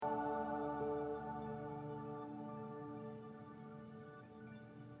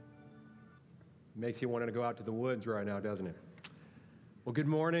Makes you want to go out to the woods right now, doesn't it? Well, good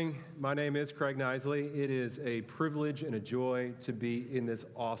morning. My name is Craig Knisley. It is a privilege and a joy to be in this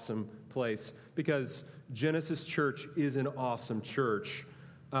awesome place because Genesis Church is an awesome church.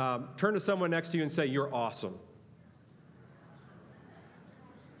 Turn to someone next to you and say, "You're awesome."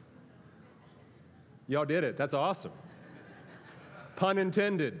 Y'all did it. That's awesome. Pun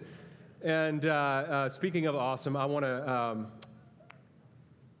intended. And speaking of awesome, I want to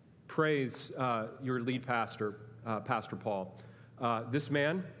praise your lead pastor, Pastor Paul. This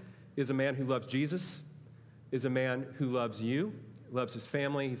man is a man who loves Jesus, is a man who loves you, loves his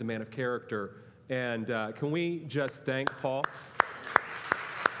family. He's a man of character. And can we just thank Paul?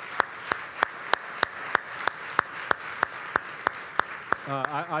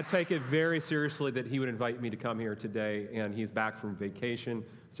 I take it very seriously that he would invite me to come here today, and he's back from vacation,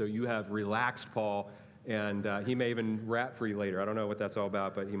 so you have relaxed Paul, and he may even rap for you later. I don't know what that's all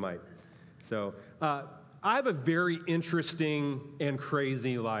about, but he might. So I have a very interesting and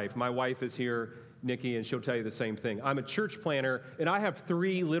crazy life. My wife is here, Nikki, and she'll tell you the same thing. I'm a church planner, and I have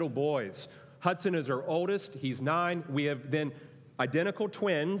 3 little boys. Hudson is our oldest. He's 9. We have then identical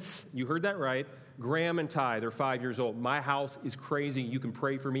twins. You heard that right. Graham and Ty, they're 5 years old. My house is crazy. You can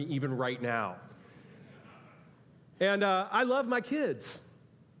pray for me even right now. And I love my kids.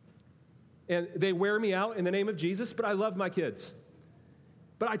 And they wear me out in the name of Jesus, but I love my kids.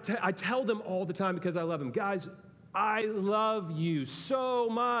 But I tell them all the time because I love them, guys, I love you so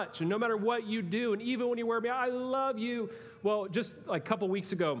much. And no matter what you do, and even when you wear me out, I love you. Well, just like a couple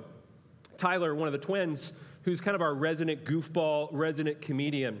weeks ago, Tyler, one of the twins, who's kind of our resident goofball, resident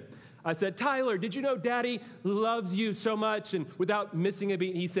comedian, I said, "Tyler, did you know Daddy loves you so much?" And without missing a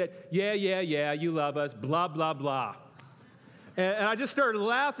beat, he said, yeah, you love us, blah, blah, blah. And I just started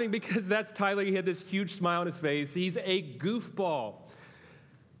laughing because that's Tyler. He had this huge smile on his face. He's a goofball.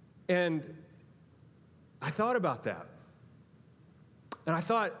 And I thought about that. And I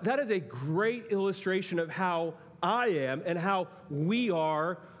thought, that is a great illustration of how I am and how we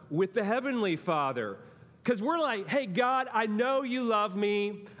are with the Heavenly Father. Because we're like, hey, God, I know you love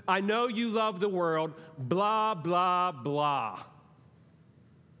me. I know you love the world, blah, blah, blah.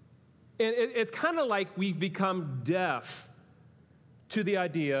 And it's kind of like we've become deaf to the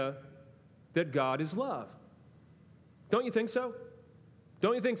idea that God is love. Don't you think so?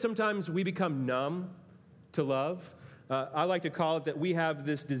 Don't you think sometimes we become numb to love? I like to call it that we have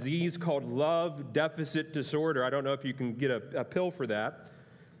this disease called love deficit disorder. I don't know if you can get a pill for that.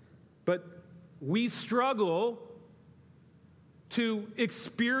 But we struggle to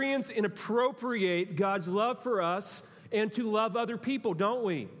experience and appropriate God's love for us and to love other people, don't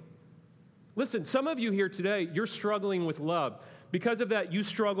we? Listen, some of you here today, you're struggling with love. Because of that, you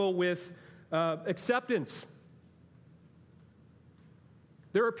struggle with acceptance.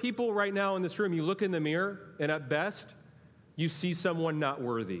 There are people right now in this room, you look in the mirror, and at best, you see someone not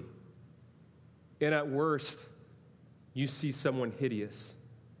worthy. And at worst, you see someone hideous.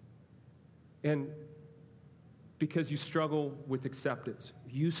 And because you struggle with acceptance,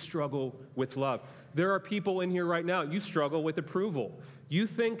 you struggle with love. There are people in here right now, you struggle with approval. You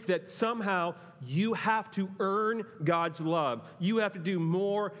think that somehow you have to earn God's love. You have to do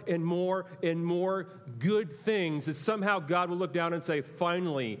more and more and more good things that somehow God will look down and say,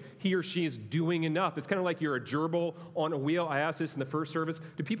 finally, he or she is doing enough. It's kind of like you're a gerbil on a wheel. I asked this in the first service.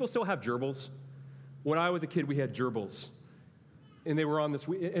 Do people still have gerbils? When I was a kid, we had gerbils. And they were on this.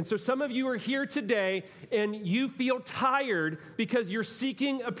 And so some of you are here today and you feel tired because you're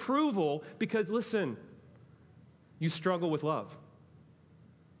seeking approval because, listen, you struggle with love.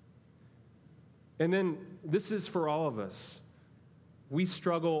 And then this is for all of us. We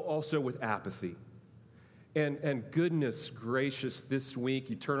struggle also with apathy. And goodness gracious, this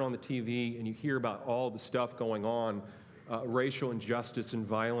week you turn on the TV and you hear about all the stuff going on. Racial injustice and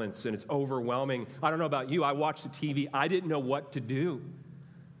violence, and it's overwhelming. I don't know about you. I watched the TV. I didn't know what to do.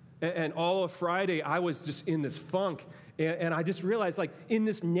 And all of Friday, I was just in this funk. And I just realized, like, in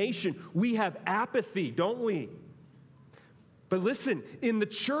this nation, we have apathy, don't we? But listen, in the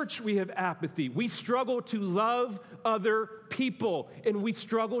church, we have apathy. We struggle to love other people, and we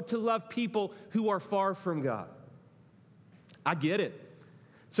struggle to love people who are far from God. I get it.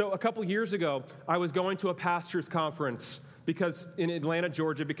 So a couple years ago, I was going to a pastor's conference in Atlanta,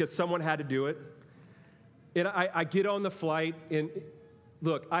 Georgia, because someone had to do it. And I get on the flight, and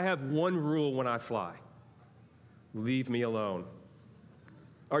look, I have one rule when I fly. Leave me alone.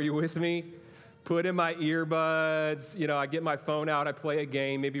 Are you with me? Put in my earbuds. I get my phone out, I play a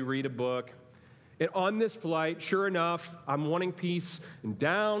game, maybe read a book. And on this flight, sure enough, I'm wanting peace, and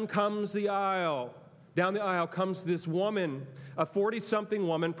down comes the aisle. down the aisle comes this woman, a 40-something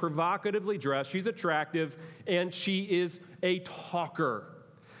woman, provocatively dressed. She's attractive, and she is a talker.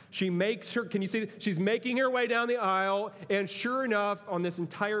 Can you see, she's making her way down the aisle, and sure enough, on this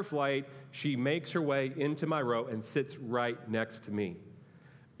entire flight, she makes her way into my row and sits right next to me.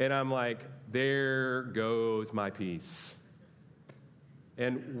 And I'm like, there goes my piece.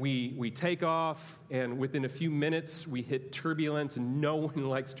 And we take off, and within a few minutes, we hit turbulence, and no one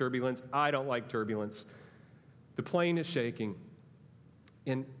likes turbulence. I don't like turbulence. The plane is shaking.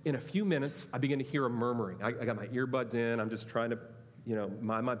 And in a few minutes, I begin to hear a murmuring. I got my earbuds in. I'm just trying to,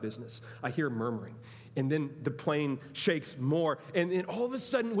 mind my business. I hear murmuring. And then the plane shakes more. And then all of a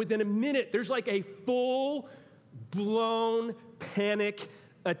sudden, within a minute, there's like a full-blown panic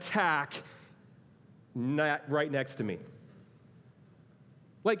attack right next to me.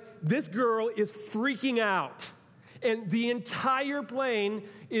 Like, this girl is freaking out, and the entire plane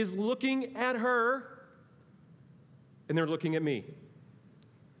is looking at her, and they're looking at me.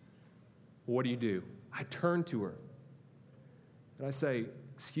 What do? I turn to her, and I say,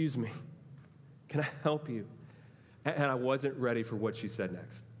 excuse me, can I help you? And I wasn't ready for what she said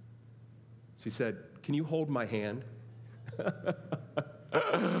next. She said, can you hold my hand?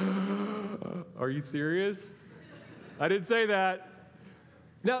 Are you serious? I didn't say that.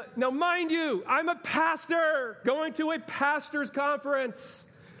 Now, mind you, I'm a pastor going to a pastor's conference.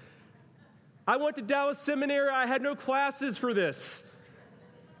 I went to Dallas Seminary. I had no classes for this.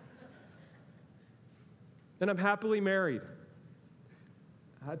 And I'm happily married.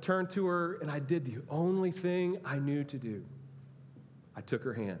 I turned to her, and I did the only thing I knew to do. I took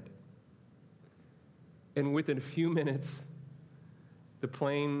her hand. And within a few minutes, the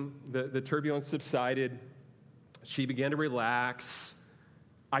plane, the turbulence subsided. She began to relax.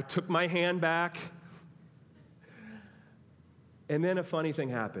 I took my hand back, and then a funny thing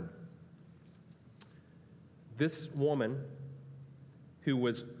happened. This woman who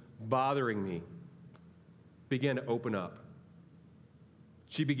was bothering me began to open up.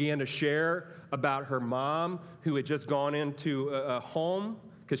 She began to share about her mom who had just gone into a home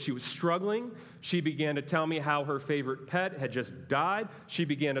because she was struggling. She began to tell me how her favorite pet had just died. She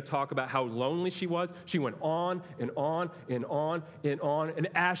began to talk about how lonely she was. She went on and on and on and on. And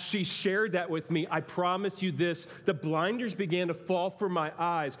as she shared that with me, I promise you this, the blinders began to fall from my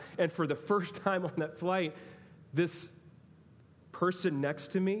eyes. And for the first time on that flight, this person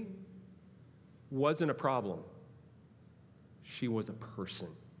next to me wasn't a problem. She was a person.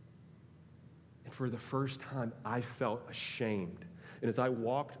 And for the first time, I felt ashamed. And as I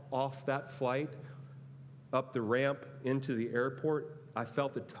walked off that flight, up the ramp into the airport, I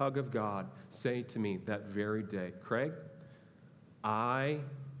felt the tug of God say to me that very day, Craig, I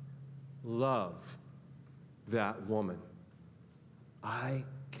love that woman. I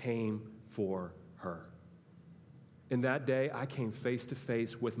came for her. And that day, I came face to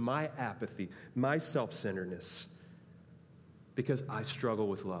face with my apathy, my self-centeredness, because I struggle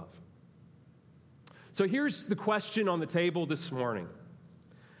with love. So here's the question on the table this morning.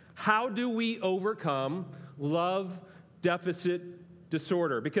 How do we overcome love deficit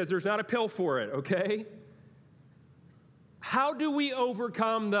disorder? Because there's not a pill for it, okay? How do we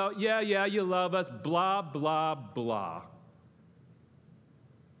overcome the, yeah, you love us, blah, blah, blah?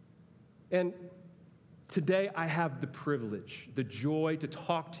 And today I have the privilege, the joy to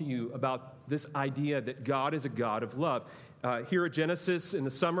talk to you about this idea that God is a God of love. Here at Genesis, in the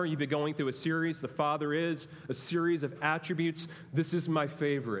summer, you've been going through a series, The Father Is, a series of attributes. This is my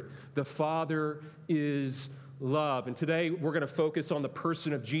favorite. The Father is love. And today, we're going to focus on the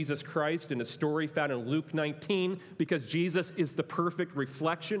person of Jesus Christ in a story found in Luke 19, because Jesus is the perfect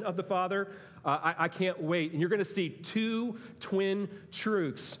reflection of the Father. I can't wait. And you're going to see two twin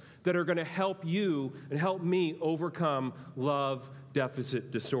truths that are going to help you and help me overcome love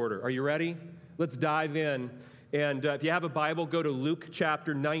deficit disorder. Are you ready? Let's dive in. And if you have a Bible, go to Luke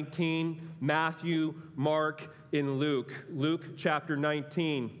chapter 19, Matthew, Mark, and Luke. Luke chapter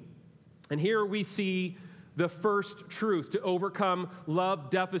 19. And here we see the first truth to overcome love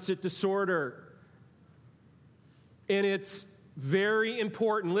deficit disorder. And it's very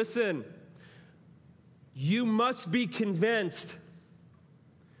important. Listen, you must be convinced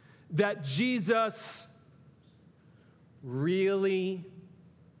that Jesus really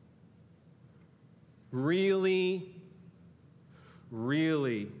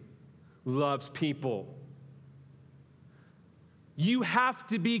loves people. You have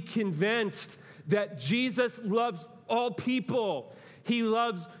to be convinced that Jesus loves all people. He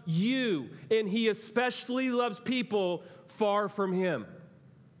loves you, and he especially loves people far from him.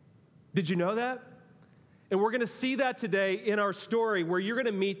 Did you know that? And we're going to see that today in our story, where you're going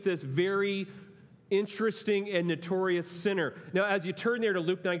to meet this very interesting and notorious sinner. Now, as you turn there to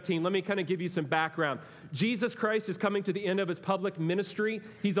Luke 19, let me kind of give you some background. Jesus Christ is coming to the end of his public ministry.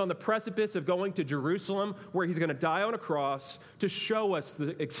 He's on the precipice of going to Jerusalem, where he's going to die on a cross to show us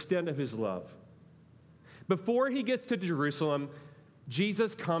the extent of his love. Before he gets to Jerusalem,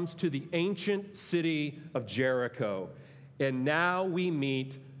 Jesus comes to the ancient city of Jericho. And now we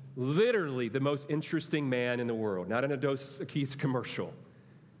meet literally the most interesting man in the world, not in a Dos Equis commercial.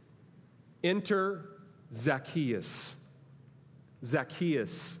 Enter Zacchaeus.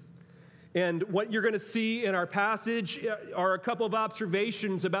 Zacchaeus. And what you're going to see in our passage are a couple of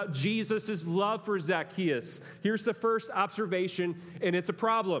observations about Jesus' love for Zacchaeus. Here's the first observation, and it's a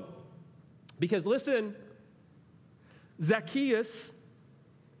problem. Because listen, Zacchaeus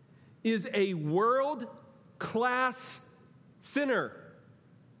is a world-class sinner.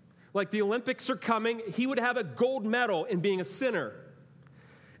 Like the Olympics are coming, he would have a gold medal in being a sinner.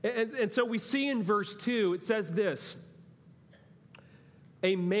 And so we see in verse 2, it says this: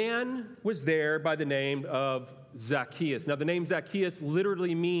 a man was there by the name of Zacchaeus. Now, the name Zacchaeus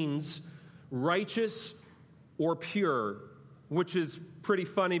literally means righteous or pure, which is pretty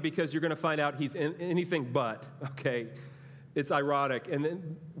funny because you're going to find out he's anything but, okay? It's ironic. And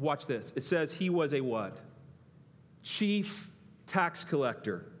then watch this. It says he was a what? Chief tax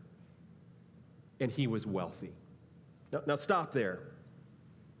collector. And he was wealthy. Now stop there.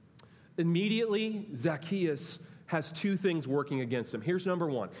 Immediately, Zacchaeus has two things working against him. Here's number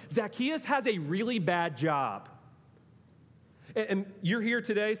one. Zacchaeus has a really bad job. And you're here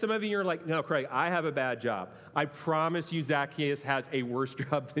today, some of you are like, no, Craig, I have a bad job. I promise you Zacchaeus has a worse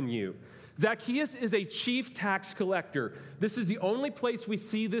job than you. Zacchaeus is a chief tax collector. This is the only place we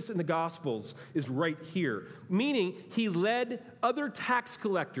see this in the Gospels, is right here. Meaning, he led other tax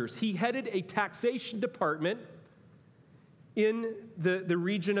collectors. He headed a taxation department in the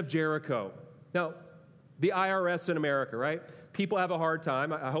region of Jericho. Now, the IRS in America, right? People have a hard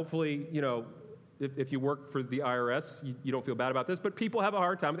time. Hopefully, if you work for the IRS, you don't feel bad about this, but people have a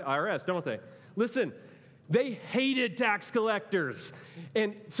hard time with the IRS, don't they? Listen, they hated tax collectors.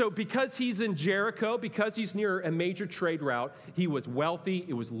 And so because he's in Jericho, because he's near a major trade route, he was wealthy,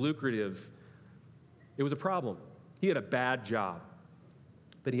 it was lucrative. It was a problem. He had a bad job.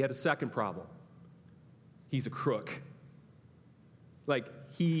 But he had a second problem. He's a crook. Like,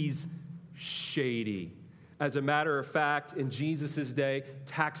 he's shady. As a matter of fact, in Jesus' day,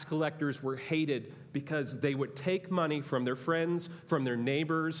 tax collectors were hated because they would take money from their friends, from their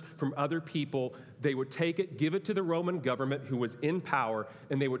neighbors, from other people. They would take it, give it to the Roman government who was in power,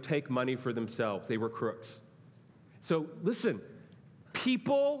 and they would take money for themselves. They were crooks. So listen,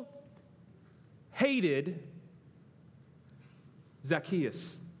 people hated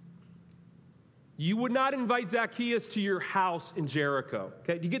Zacchaeus. You would not invite Zacchaeus to your house in Jericho.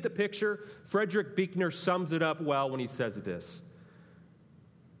 Okay, do you get the picture? Frederick Buechner sums it up well when he says this.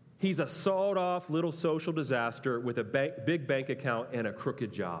 He's a sawed-off little social disaster with a big bank account and a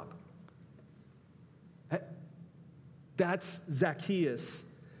crooked job. That's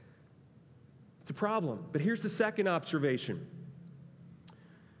Zacchaeus. It's a problem. But here's the second observation.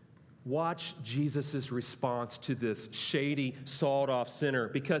 Watch Jesus' response to this shady, sawed-off sinner,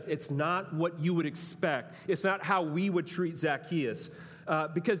 because it's not what you would expect. It's not how we would treat Zacchaeus.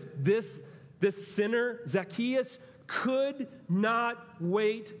 Because this sinner, Zacchaeus, could not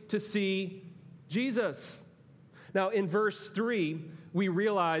wait to see Jesus. Now, in verse 3, we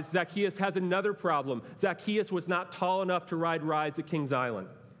realize Zacchaeus has another problem. Zacchaeus was not tall enough to ride rides at Kings Island.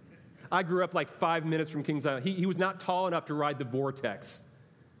 I grew up like 5 minutes from Kings Island. He was not tall enough to ride the Vortex.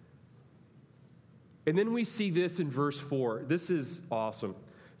 And then we see this in verse 4. This is awesome.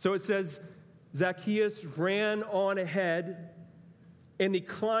 So it says, Zacchaeus ran on ahead, and he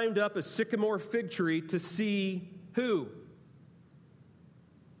climbed up a sycamore fig tree to see who?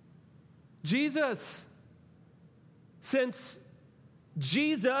 Jesus. Since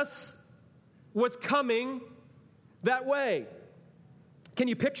Jesus was coming that way. Can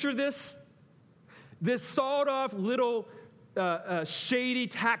you picture this? This sawed-off little shady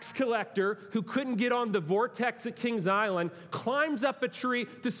tax collector who couldn't get on the Vortex at Kings Island climbs up a tree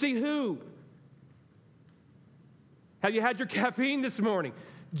to see who? Have you had your caffeine this morning?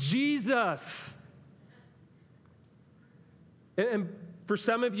 Jesus. And for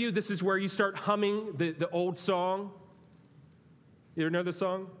some of you, this is where you start humming the old song. You ever know the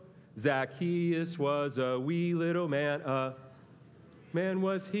song? Zacchaeus was a wee little man. Man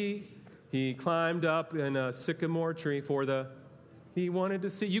was he. He climbed up in a sycamore tree he wanted to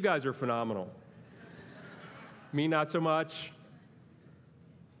see. You guys are phenomenal. Me, not so much.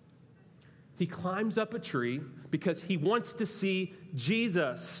 He climbs up a tree because he wants to see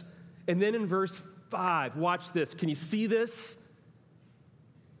Jesus. And then in verse 5. Watch this. Can you see this?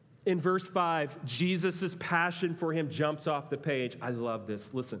 In verse 5, Jesus' passion for him jumps off the page. I love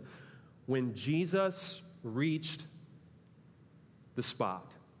this. Listen, when Jesus reached the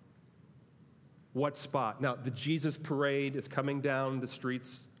spot, what spot? Now, the Jesus parade is coming down the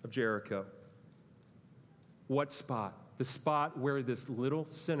streets of Jericho. What spot? The spot where this little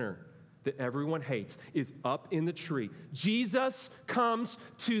sinner that everyone hates is up in the tree. Jesus comes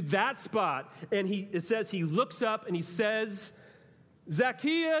to that spot, and it says he looks up and he says,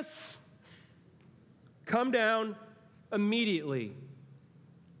 Zacchaeus, come down immediately.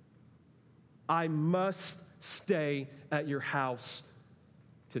 I must stay at your house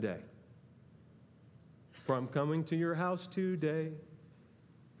today. For I'm coming to your house today.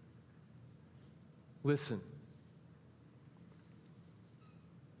 Listen.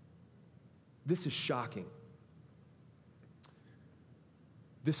 This is shocking.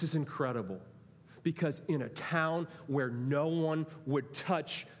 This is incredible. Because in a town where no one would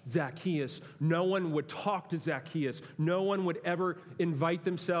touch Zacchaeus, no one would talk to Zacchaeus, no one would ever invite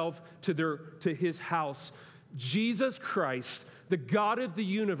themselves to his house, Jesus Christ, the God of the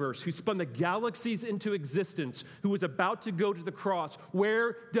universe, who spun the galaxies into existence, who was about to go to the cross,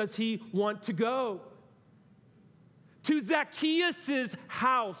 where does he want to go? To Zacchaeus'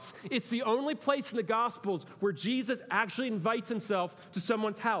 house. It's the only place in the Gospels where Jesus actually invites himself to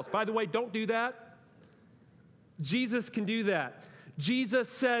someone's house. By the way, don't do that. Jesus can do that. Jesus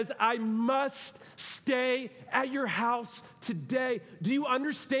says, I must stay at your house today. Do you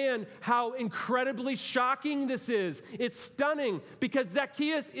understand how incredibly shocking this is? It's stunning because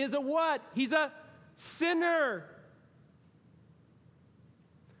Zacchaeus is a what? He's a sinner.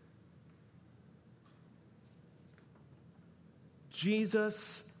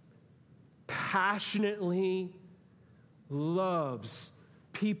 Jesus passionately loves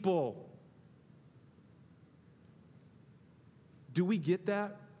people. Do we get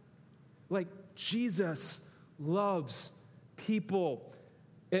that? Like, Jesus loves people.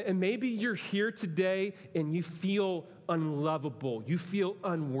 And maybe you're here today and you feel unlovable. You feel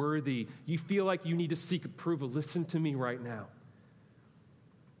unworthy. You feel like you need to seek approval. Listen to me right now.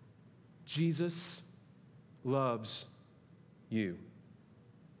 Jesus loves you.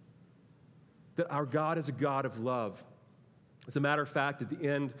 That our God is a God of love. As a matter of fact, at the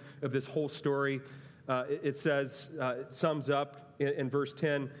end of this whole story, it says, it sums up in verse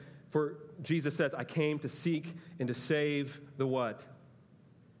 10, for Jesus says, I came to seek and to save the what?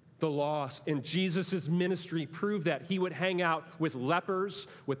 The lost. And Jesus' ministry proved that. He would hang out with lepers,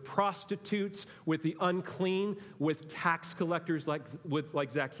 with prostitutes, with the unclean, with tax collectors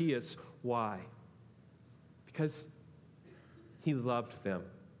like Zacchaeus. Why? Because he loved them.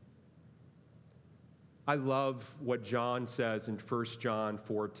 I love what John says in 1 John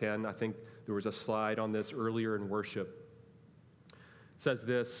 4:10. I think there was a slide on this earlier in worship. It says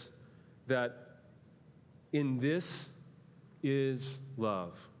this, that in this is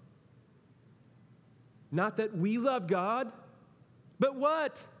love. Not that we love God, but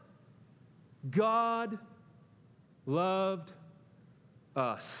what? God loved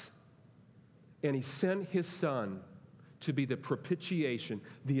us. And he sent his son to be the propitiation,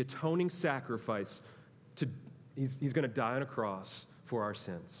 the atoning sacrifice. He's going to die on a cross for our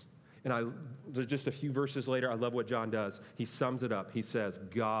sins. And just a few verses later, I love what John does. He sums it up. He says,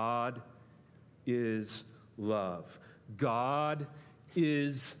 God is love. God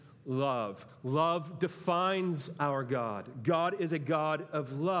is love. Love defines our God. God is a God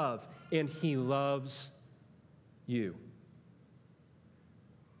of love, and he loves you.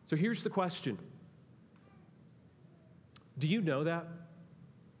 So here's the question. Do you know that?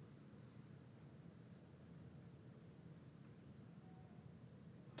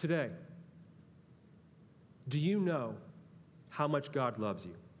 Today, do you know how much God loves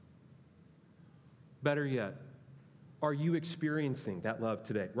you? Better yet, are you experiencing that love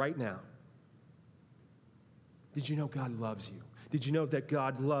today, right now? Did you know God loves you? Did you know that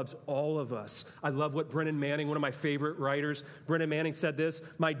God loves all of us? I love what Brennan Manning, one of my favorite writers, Brennan Manning said this,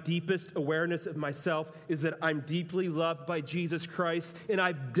 my deepest awareness of myself is that I'm deeply loved by Jesus Christ, and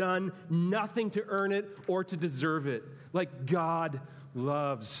I've done nothing to earn it or to deserve it. Like God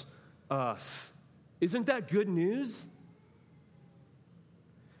loves us. Isn't that good news?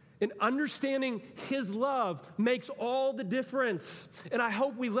 And understanding his love makes all the difference. And I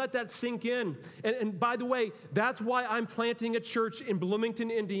hope we let that sink in. And by the way, that's why I'm planting a church in Bloomington,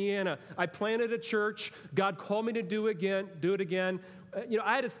 Indiana. I planted a church. God called me to do it again.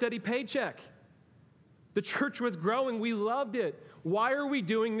 I had a steady paycheck. The church was growing. We loved it. Why are we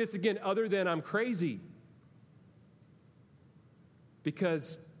doing this again other than I'm crazy?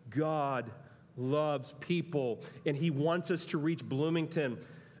 Because God loves people, and he wants us to reach Bloomington.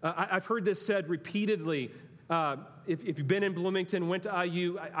 I've heard this said repeatedly. If you've been in Bloomington, went to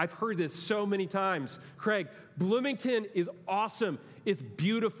IU, I've heard this so many times. Craig, Bloomington is awesome. It's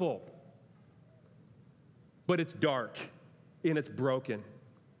beautiful. But it's dark and it's broken.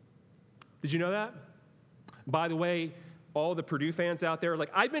 Did you know that? By the way, all the Purdue fans out there,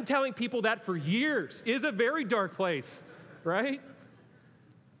 like, I've been telling people that for years. It's a very dark place, right?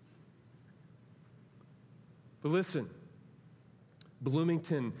 But listen,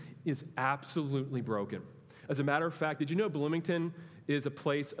 Bloomington is absolutely broken. As a matter of fact, did you know Bloomington is a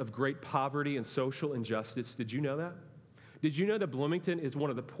place of great poverty and social injustice? Did you know that? Did you know that Bloomington is one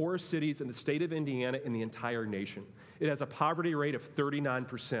of the poorest cities in the state of Indiana in the entire nation? It has a poverty rate of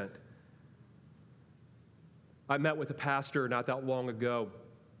 39%. I met with a pastor not that long ago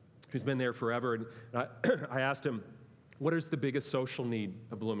who's been there forever, and I asked him, what is the biggest social need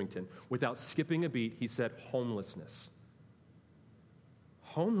of Bloomington? Without skipping a beat, he said, homelessness.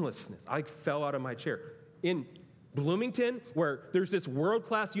 Homelessness. I fell out of my chair. In Bloomington, where there's this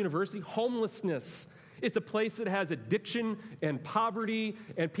world-class university, homelessness. It's a place that has addiction and poverty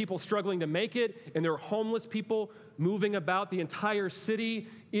and people struggling to make it, and there are homeless people moving about the entire city.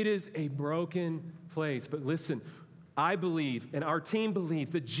 It is a broken place. But listen, I believe, and our team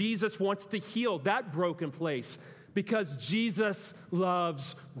believes, that Jesus wants to heal that broken place because Jesus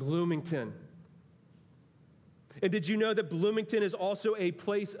loves Bloomington. And did you know that Bloomington is also a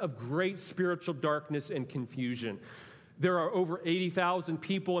place of great spiritual darkness and confusion? There are over 80,000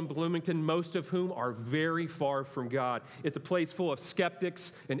 people in Bloomington, most of whom are very far from God. It's a place full of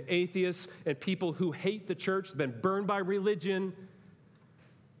skeptics and atheists and people who hate the church, been burned by religion.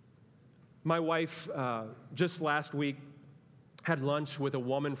 My wife, just last week, had lunch with a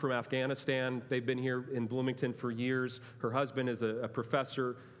woman from Afghanistan. They've been here in Bloomington for years. Her husband is a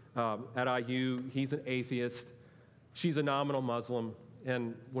professor at IU. He's an atheist. She's a nominal Muslim.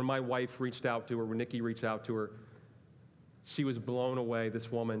 And when my wife reached out to her, when Nikki reached out to her, she was blown away,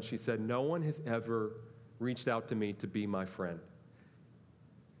 this woman. She said, no one has ever reached out to me to be my friend.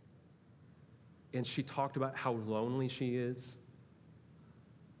 And she talked about how lonely she is.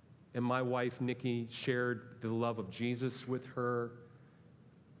 And my wife, Nikki, shared the love of Jesus with her.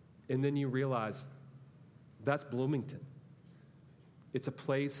 And then you realize that's Bloomington. It's a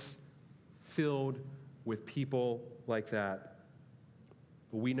place filled with people like that.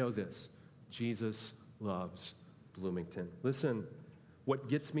 But we know this: Jesus loves Bloomington. Listen, what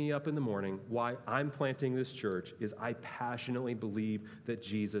gets me up in the morning, why I'm planting this church, is I passionately believe that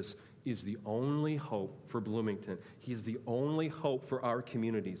Jesus is the only hope for Bloomington. He's the only hope for our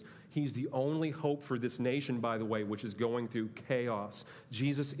communities. He's the only hope for this nation, by the way, which is going through chaos.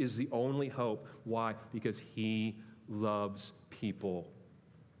 Jesus is the only hope. Why? Because he loves people.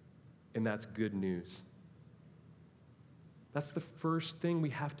 And that's good news. That's the first thing we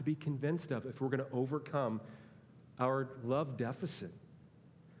have to be convinced of if we're going to overcome our love deficit.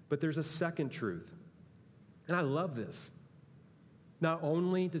 But there's a second truth, and I love this. Not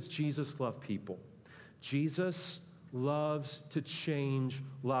only does Jesus love people, Jesus loves to change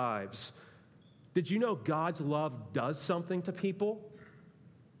lives. Did you know God's love does something to people?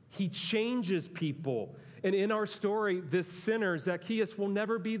 He changes people. And in our story, this sinner, Zacchaeus, will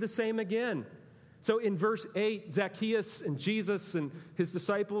never be the same again. So in verse 8, Zacchaeus and Jesus and his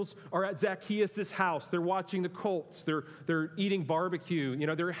disciples are at Zacchaeus' house. They're watching the Colts. They're eating barbecue.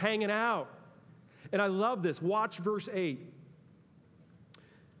 They're hanging out. And I love this. Watch verse 8.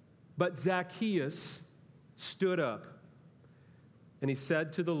 But Zacchaeus stood up and he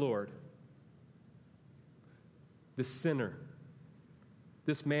said to the Lord, the sinner,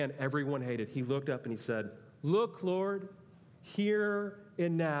 this man everyone hated, he looked up and he said, "Look, Lord, here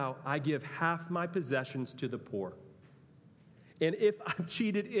and now I give half my possessions to the poor. And if I've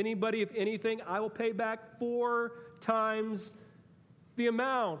cheated anybody of anything, I will pay back 4 times the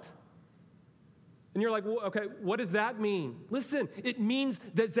amount." And you're like, well, okay, what does that mean? Listen, it means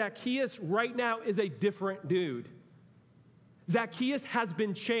that Zacchaeus right now is a different dude. Zacchaeus has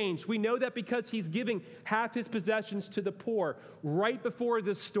been changed. We know that because he's giving half his possessions to the poor. Right before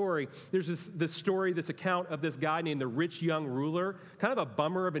this story, there's this account of this guy named the rich young ruler. Kind of a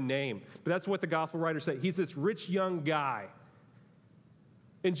bummer of a name, but that's what the gospel writers say. He's this rich young guy.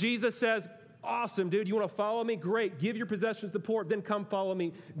 And Jesus says, awesome, dude, you want to follow me? Great, give your possessions to the poor, then come follow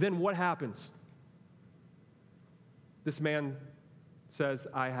me. Then what happens? This man says,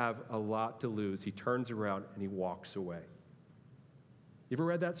 I have a lot to lose. He turns around and he walks away. You ever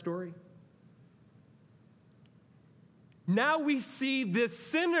read that story? Now we see this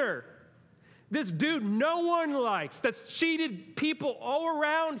sinner, this dude no one likes, that's cheated people all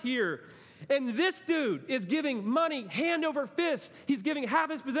around here. And this dude is giving money hand over fist. He's giving half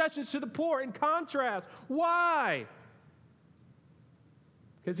his possessions to the poor in contrast. Why?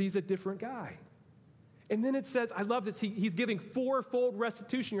 Because he's a different guy. And then it says, I love this, he's giving fourfold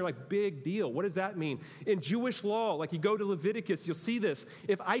restitution. You're like, big deal. What does that mean? In Jewish law, like you go to Leviticus, you'll see this.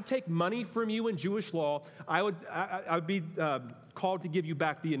 If I take money from you in Jewish law, I would be called to give you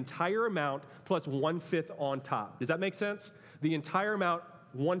back the entire amount plus 1/5 on top. Does that make sense? The entire amount,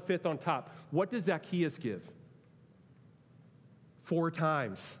 1/5 on top. What does Zacchaeus give? 4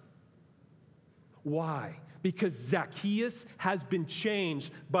 times. Why? Because Zacchaeus has been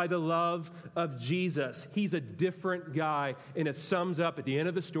changed by the love of Jesus. He's a different guy, and it sums up at the end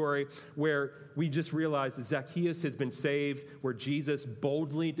of the story where we just realize that Zacchaeus has been saved, where Jesus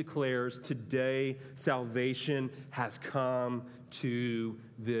boldly declares, today salvation has come to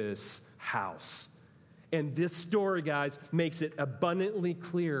this house. And this story, guys, makes it abundantly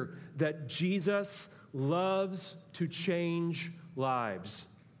clear that Jesus loves to change lives.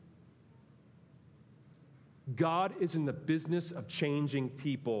 God is in the business of changing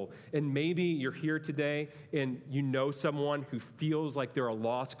people. And maybe you're here today and you know someone who feels like they're a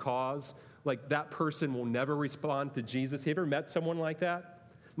lost cause, like that person will never respond to Jesus. Have you ever met someone like that?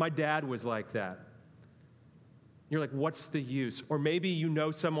 My dad was like that. You're like, what's the use? Or maybe you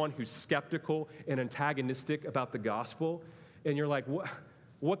know someone who's skeptical and antagonistic about the gospel, and you're like,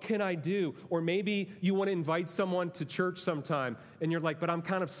 what can I do? Or maybe you want to invite someone to church sometime, and you're like, but I'm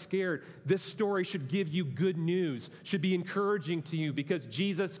kind of scared. This story should give you good news, should be encouraging to you, because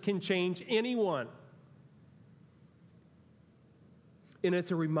Jesus can change anyone. And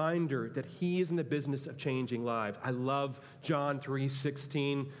it's a reminder that he is in the business of changing lives. I love John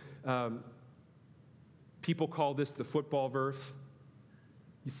 3:16. People call this the football verse.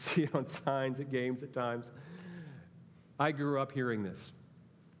 You see it on signs at games at times. I grew up hearing this.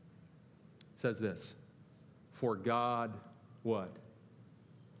 It says this, for God, what?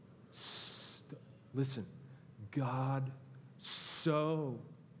 Listen, God so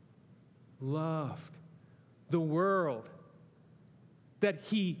loved the world that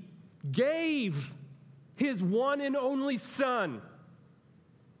he gave his one and only Son,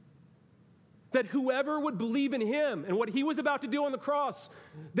 that whoever would believe in him and what he was about to do on the cross,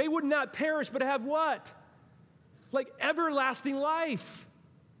 they would not perish, but have what? Like everlasting life.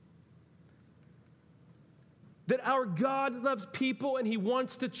 That our God loves people and he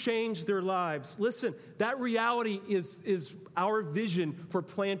wants to change their lives. Listen, that reality is our vision for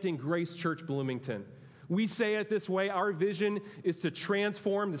planting Grace Church Bloomington. We say it this way, our vision is to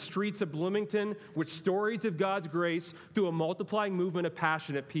transform the streets of Bloomington with stories of God's grace through a multiplying movement of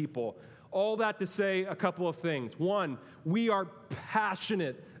passionate people. All that to say a couple of things. One, we are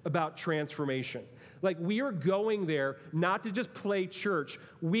passionate about transformation. Like we are going there not to just play church.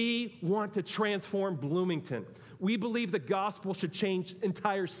 We want to transform Bloomington. We believe the gospel should change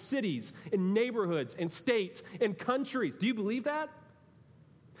entire cities and neighborhoods and states and countries. Do you believe that?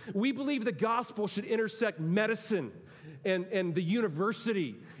 We believe the gospel should intersect medicine and the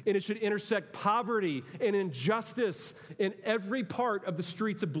university, and it should intersect poverty and injustice in every part of the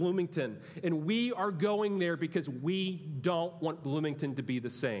streets of Bloomington. And we are going there because we don't want Bloomington to be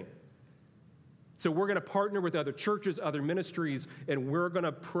the same. So we're going to partner with other churches, other ministries, and we're going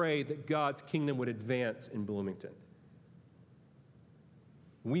to pray that God's kingdom would advance in Bloomington.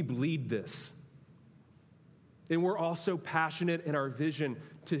 We bleed this. And we're also passionate in our vision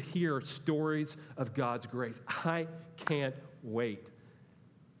to hear stories of God's grace. I can't wait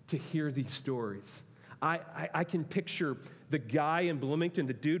to hear these stories. I can picture the guy in Bloomington,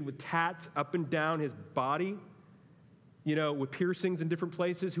 the dude with tats up and down his body, you know, with piercings in different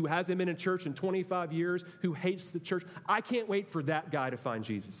places, who hasn't been in church in 25 years, who hates the church. I can't wait for that guy to find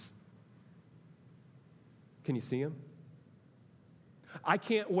Jesus. Can you see him? I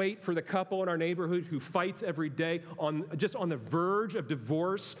can't wait for the couple in our neighborhood who fights every day just on the verge of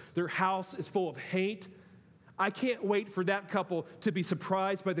divorce. Their house is full of hate. I can't wait for that couple to be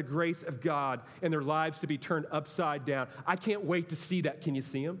surprised by the grace of God and their lives to be turned upside down. I can't wait to see that. Can you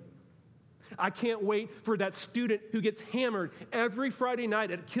see him? I can't wait for that student who gets hammered every Friday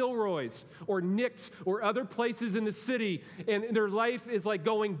night at Kilroy's or Nick's or other places in the city, and their life is like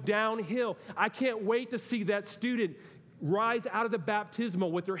going downhill. I can't wait to see that student rise out of the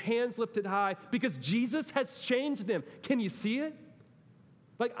baptismal with their hands lifted high because Jesus has changed them. Can you see it?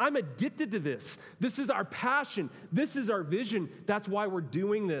 Like, I'm addicted to this. This is our passion. This is our vision. That's why we're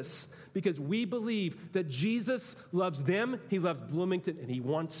doing this, because we believe that Jesus loves them, he loves Bloomington, and he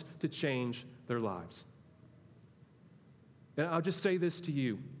wants to change their lives. And I'll just say this to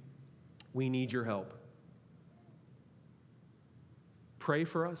you. We need your help. Pray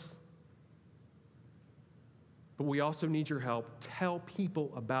for us. But we also need your help. Tell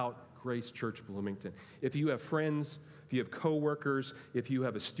people about Grace Church Bloomington. If you have friends, if you have coworkers, if you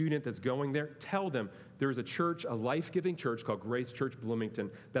have a student that's going there, tell them there's a church, a life-giving church called Grace Church Bloomington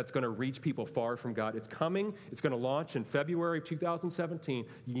that's going to reach people far from God. It's coming. It's going to launch in February of 2017.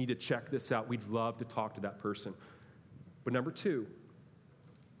 You need to check this out. We'd love to talk to that person. But number two,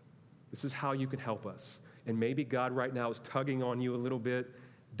 this is how you can help us. And maybe God right now is tugging on you a little bit.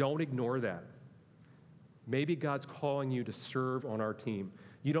 Don't ignore that. Maybe God's calling you to serve on our team.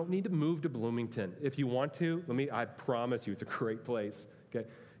 You don't need to move to Bloomington. If you want to, I promise you it's a great place. Okay?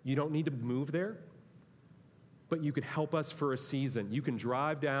 You don't need to move there, but you can help us for a season. You can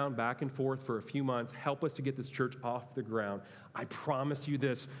drive down back and forth for a few months, help us to get this church off the ground. I promise you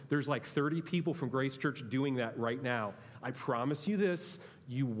this. There's like 30 people from Grace Church doing that right now. I promise you this,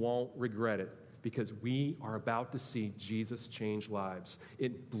 you won't regret it because we are about to see Jesus change lives.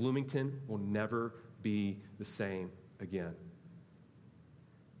 Bloomington will never be the same again.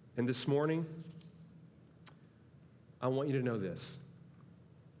 And this morning, I want you to know this.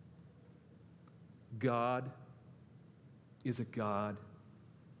 God is a God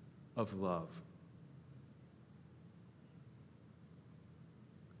of love.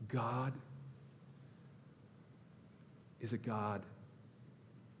 God is a God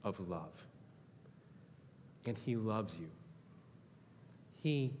of love. And he loves you.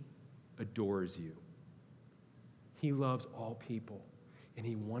 He adores you. He loves all people. And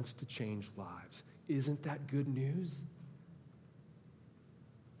he wants to change lives. Isn't that good news?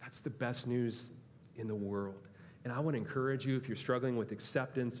 That's the best news in the world. And I want to encourage you, if you're struggling with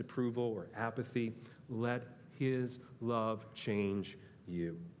acceptance, approval, or apathy, let his love change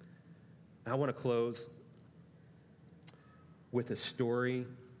you. I want to close with a story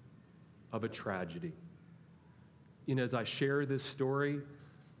of a tragedy. And as I share this story,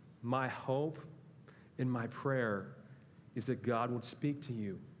 my hope and my prayer is that God would speak to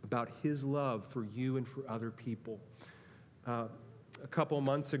you about his love for you and for other people. A couple of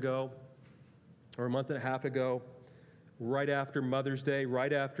months ago, or a month and a half ago, right after Mother's Day,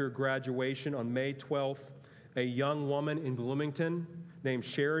 right after graduation on May 12th, a young woman in Bloomington named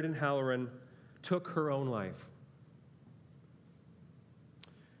Sheridan Halloran took her own life.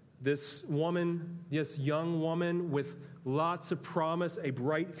 This young woman with lots of promise, a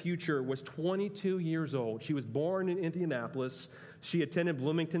bright future, was 22 years old. She was born in Indianapolis. She attended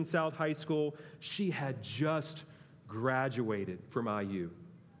Bloomington South High School. She had just graduated from IU.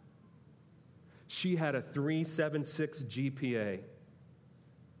 She had a 3.76 GPA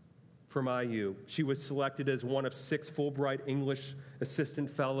from IU. She was selected as one of 6 Fulbright English Assistant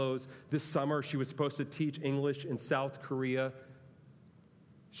Fellows. This summer, she was supposed to teach English in South Korea.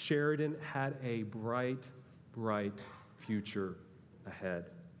 Sheridan had a bright future ahead.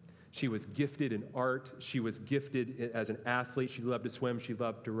 She was gifted in art. She was gifted as an athlete. She loved to swim. She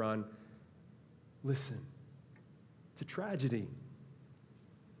loved to run. Listen, it's a tragedy.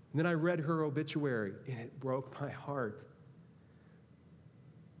 And then I read her obituary, and it broke my heart.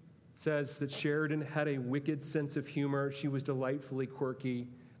 It says that Sheridan had a wicked sense of humor. She was delightfully quirky.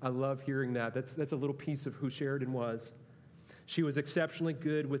 I love hearing that. That's a little piece of who Sheridan was. She was exceptionally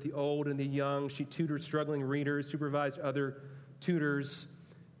good with the old and the young. She tutored struggling readers, supervised other tutors.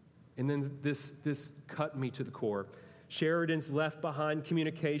 And then this cut me to the core. Sheridan's left behind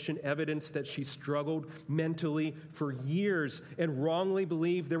communication evidence that she struggled mentally for years and wrongly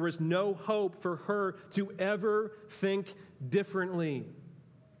believed there was no hope for her to ever think differently.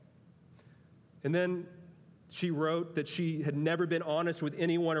 And then she wrote that she had never been honest with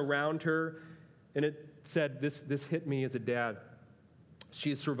anyone around her, and it said, this hit me as a dad. She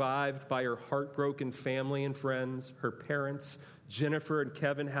is survived by her heartbroken family and friends, her parents, Jennifer and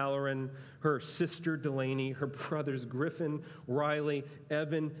Kevin Halloran, her sister Delaney, her brothers Griffin, Riley,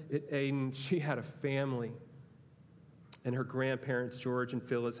 Evan, and Aiden. She had a family. And her grandparents, George and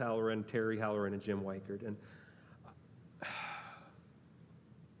Phyllis Halloran, Terry Halloran, and Jim Weichert. And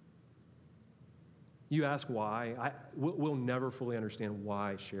you ask why. We'll never fully understand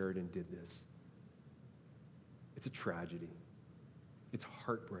why Sheridan did this. It's a tragedy. It's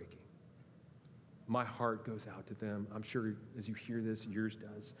heartbreaking. My heart goes out to them. I'm sure as you hear this, yours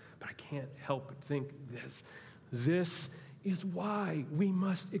does. But I can't help but think this. This is why we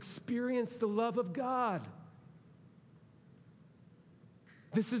must experience the love of God.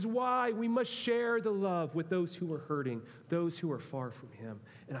 This is why we must share the love with those who are hurting, those who are far from him.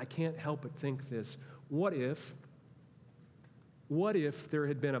 And I can't help but think this. What if there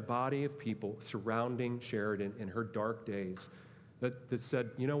had been a body of people surrounding Sheridan in her dark days that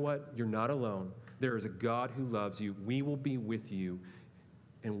said, you know what, you're not alone. There is a God who loves you. We will be with you.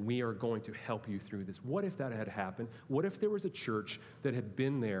 and we are going to help you through this. What if that had happened? What if there was a church that had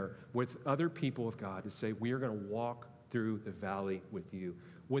been there with other people of God to say, we are going to walk through the valley with you?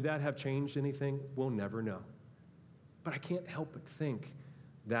 Would that have changed anything? We'll never know. But I can't help but think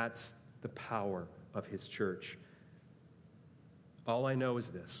that's the power of his church. All I know is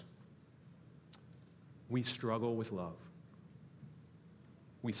this: we struggle with love.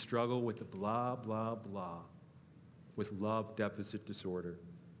 We struggle with the blah, blah, blah, with love deficit disorder.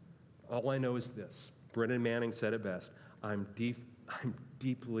 All I know is this. Brennan Manning said it best: I'm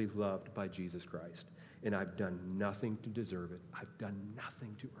deeply loved by Jesus Christ, and I've done nothing to deserve it. I've done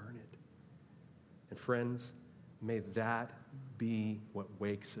nothing to earn it. And friends, may that be what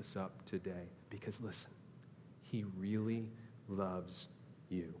wakes us up today. Because listen, he really loves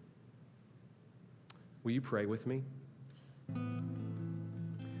you. Will you pray with me?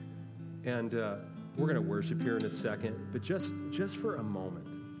 And we're going to worship here in a second, but just for a moment,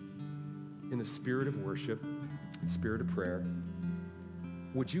 in the spirit of worship, spirit of prayer,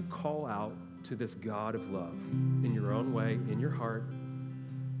 would you call out to this God of love in your own way, in your heart,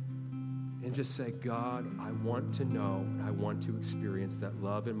 and just say, God, I want to know, I want to experience that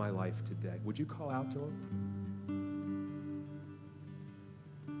love in my life today. Would you call out to him?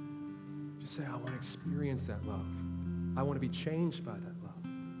 Just say, I want to experience that love. I want to be changed by that love.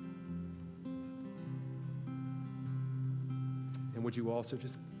 And would you also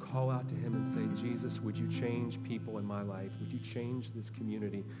just call out to him and say, Jesus, would you change people in my life? Would you change this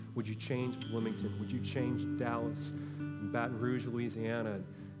community? Would you change Bloomington? Would you change Dallas, and Baton Rouge, Louisiana,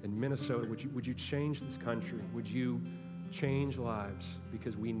 and Minnesota? Would you change this country? Would you change lives?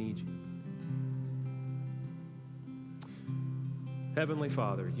 Because we need you. Heavenly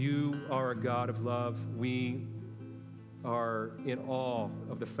Father, you are a God of love. We are in awe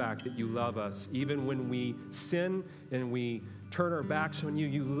of the fact that you love us. Even when we sin and we turn our backs on you,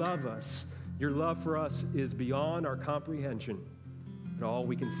 you love us. Your love for us is beyond our comprehension. And all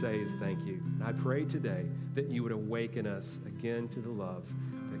we can say is thank you. And I pray today that you would awaken us again to the love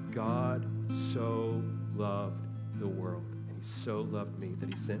that God so loved the world. And he so loved me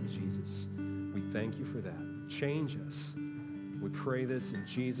that he sent Jesus. We thank you for that. Change us. We pray this in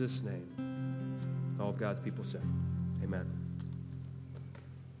Jesus' name. All of God's people say, amen.